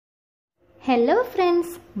Hello friends,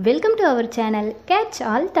 welcome to our channel Catch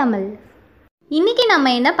All Tamil. இன்னைக்கு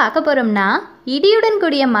நம்ம என்ன பார்க்க போறோம்னா இடியுடன்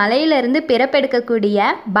கூடிய மழையிலிருந்து பிறப்பெடுக்கக்கூடிய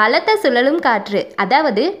பலத்த சுழலும் காற்று,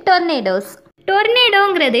 அதாவது டொர்னேடோஸ்.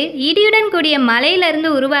 டொர்னேடோங்கிறது இடியுடன் கூடிய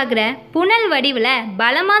மழையிலிருந்து உருவாகிற புனல் வடிவில்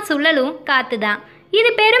பலமா சுழலும் காற்று தான்.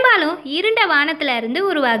 இது பெரும்பாலும் இருண்ட வானத்துல இருந்து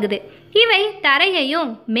உருவாகுது. இவை தரையையும்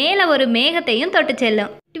மேலே ஒரு மேகத்தையும் தொட்டு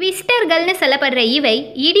செல்லும். ட்விஸ்டர்கள்னு சொல்லப்படுற இவை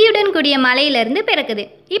இடியுடன் கூடிய மலையிலிருந்து பிறக்குது.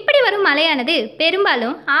 இப்படி வரும் மலையானது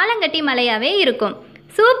பெரும்பாலும் ஆலங்கட்டி மலையாகவே இருக்கும்.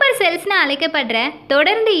 சூப்பர் செல்ஸ்னு அழைக்கப்படுற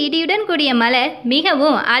தொடர்ந்து இடியுடன் கூடிய மலை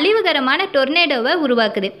மிகவும் அழிவுகரமான டொர்னேடோவை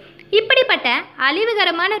உருவாக்குது. இப்படிப்பட்ட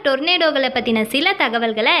அழிவுகரமான டொர்னேடோகளை பற்றின சில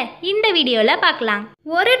தகவல்களை இந்த வீடியோவில் பார்க்கலாம்.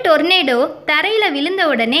 ஒரு டொர்னேடோ தரையில் விழுந்த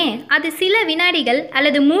உடனே அது சில வினாடிகள்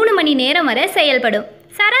அல்லது 3 மணி நேரம் வரை செயல்படும்.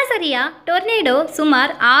 சராசரியாக டொர்னேடோ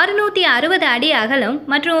சுமார் 660 அடி அகலம்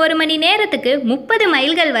மற்றும் 1 மணி நேரத்துக்கு 30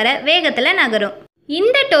 மைல்கள் வரை வேகத்தில் நகரும்.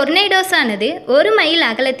 இந்த டொர்னேடோஸ் ஆனது 1 மைல்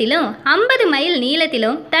அகலத்திலும் 50 மைல்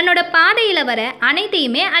நீளத்திலும் தன்னோட பாதையில் வர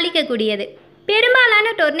அனைத்தையுமே அழிக்கக்கூடியது. பெரும்பாலான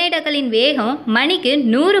டொர்னேடோக்களின் வேகம் மணிக்கு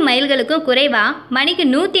 100 மைல்களுக்கும் குறைவாக மணிக்கு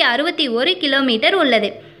 161 கிலோமீட்டர்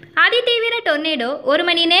உள்ளது. அதிதீவிர டொர்னேடோ 1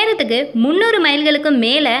 மணி நேரத்துக்கு 300 மைல்களுக்கும்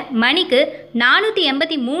மேலே மணிக்கு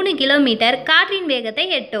 483 கிலோமீட்டர் காற்றின் வேகத்தை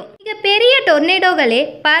எட்டும். மிக பெரிய டொர்னேடோகளே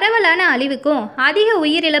பரவலான அழிவுக்கும் அதிக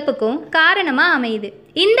உயிரிழப்புக்கும் காரணமாக அமையுது.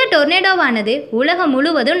 இந்த டொர்னேடோவானது உலகம்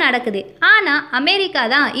முழுவதும் நடக்குது. ஆனால் அமெரிக்கா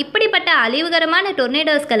தான் இப்படிப்பட்ட அழிவுகரமான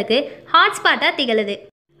டொர்னேடோஸ்களுக்கு ஹாட்ஸ்பாட்டாக திகழுது.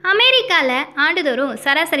 அமெரிக்காவில் ஆண்டுதோறும்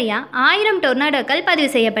சராசரியாக 1000 டொர்னேடோக்கள் பதிவு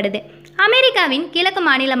செய்யப்படுது. அமெரிக்காவின் கிழக்கு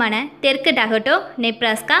மாநிலமான தெற்கு டகோட்டோ,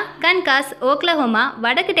 நெப்ராஸ்கா, கன்காஸ், ஓக்லஹோமா,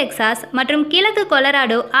 வடக்கு டெக்சாஸ் மற்றும் கிழக்கு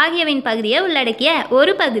கொலராடோ ஆகியவின் பகுதியை உள்ளடக்கிய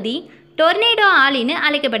ஒரு பகுதி டொர்னேடோ ஆலின்னு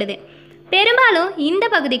அழைக்கப்படுது. பெரும்பாலும் இந்த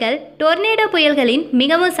பகுதிகள் டொர்னேடோ புயல்களின்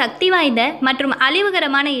மிகவும் சக்தி வாய்ந்த மற்றும்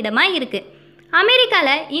அழிவுகரமான இடமாக இருக்குது.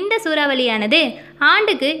 அமெரிக்காவில் இந்த சூறாவளியானது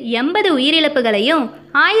ஆண்டுக்கு 80 உயிரிழப்புகளையும்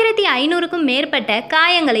 1500க்கும் மேற்பட்ட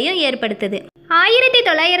காயங்களையும் ஏற்படுத்துது.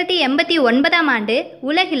 1989ஆம் ஆண்டு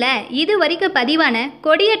உலகில் இதுவரைக்கும் பதிவான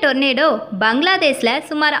கொடிய டொர்னேடோ பங்களாதேஷில்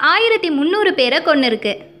சுமார் 1300 பேரை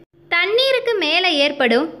கொன்னிருக்கு. தண்ணீருக்கு மேலே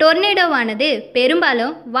ஏற்படும் டொர்னேடோவானது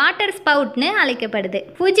பெரும்பாலும் வாட்டர் ஸ்பவுட்னு அழைக்கப்படுது.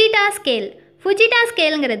 ஃபுஜிடா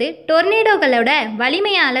ஸ்கேலுங்கிறது டொர்னேடோகளோட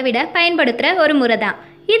வலிமையை அளவிட பயன்படுத்துகிற ஒரு முறை தான்.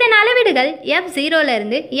 இதன் அளவீடுகள்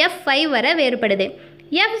F0லேருந்து F5 வரை வேறுபடுது.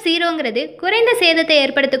 F0ங்கிறது குறைந்த சேதத்தை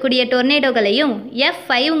ஏற்படுத்தக்கூடிய டொர்னேடோகளையும்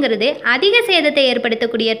F5ங்கிறது அதிக சேதத்தை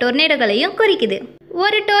ஏற்படுத்தக்கூடிய டொர்னேடோகளையும் குறிக்குது.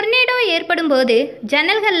 ஒரு டொர்னேடோ ஏற்படும் போது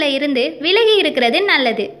ஜன்னல்களில் இருந்து விலகி இருக்கிறது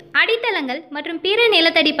நல்லது. அடித்தளங்கள் மற்றும் பிற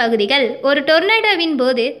நிலத்தடி பகுதிகள் ஒரு டொர்னேடோவின்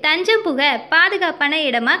போது தஞ்சம் புக பாதுகாப்பான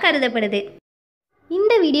இடமாக கருதப்படுது.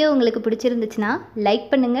 இந்த வீடியோ உங்களுக்கு பிடிச்சிருந்துச்சுன்னா லைக்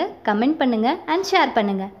பண்ணுங்கள், கமெண்ட் பண்ணுங்கள் அண்ட் ஷேர்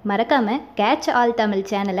பண்ணுங்கள். மறக்காமல் கேட்ச் ஆல் தமிழ்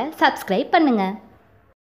சேனலை சப்ஸ்கிரைப் பண்ணுங்கள்.